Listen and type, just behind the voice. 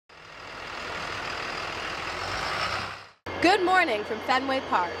Good morning from Fenway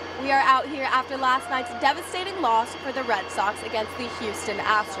Park. We are out here after last night's devastating loss for the Red Sox against the Houston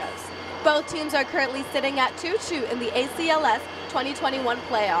Astros. Both teams are currently sitting at 2-2 in the ALCS 2021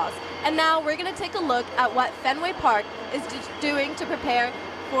 playoffs. And now we're going to take a look at what Fenway Park is doing to prepare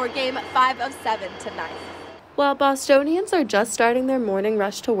for Game 5 of 7 tonight. While Bostonians are just starting their morning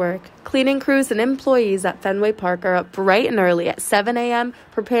rush to work, cleaning crews and employees at Fenway Park are up bright and early at 7 a.m.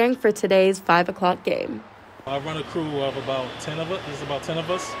 preparing for today's 5 o'clock game. I run a crew of about 10 of us. There's about 10 of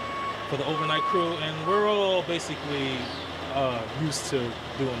us for the overnight crew, and we're all basically used to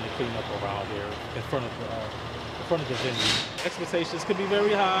doing the cleanup around here in front of the venue. Expectations could be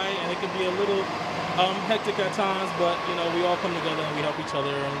very high, and it can be a little hectic at times, but we all come together and we help each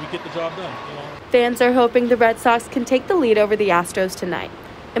other and we get the job done. Fans are hoping the Red Sox can take the lead over the Astros tonight.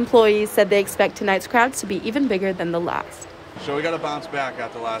 Employees said they expect tonight's crowds to be even bigger than the last. So we got to bounce back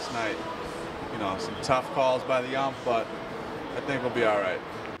after last night. Some tough calls by the ump, but I think we'll be all right.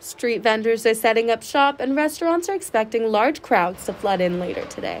 Street vendors are setting up shop, and restaurants are expecting large crowds to flood in later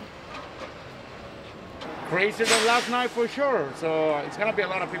today. Crazier than last night for sure. So it's going to be a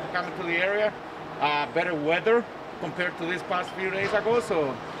lot of people coming to the area. Better weather compared to these past few days ago,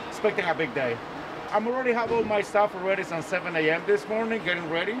 so expecting a big day. I'm already have all my stuff already since 7 a.m. this morning, getting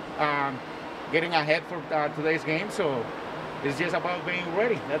ready, getting ahead for today's game. So it's just about being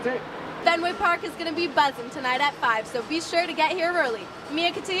ready. That's it. Fenway Park is going to be buzzing tonight at 5, so be sure to get here early.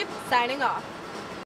 Mia Khatib signing off.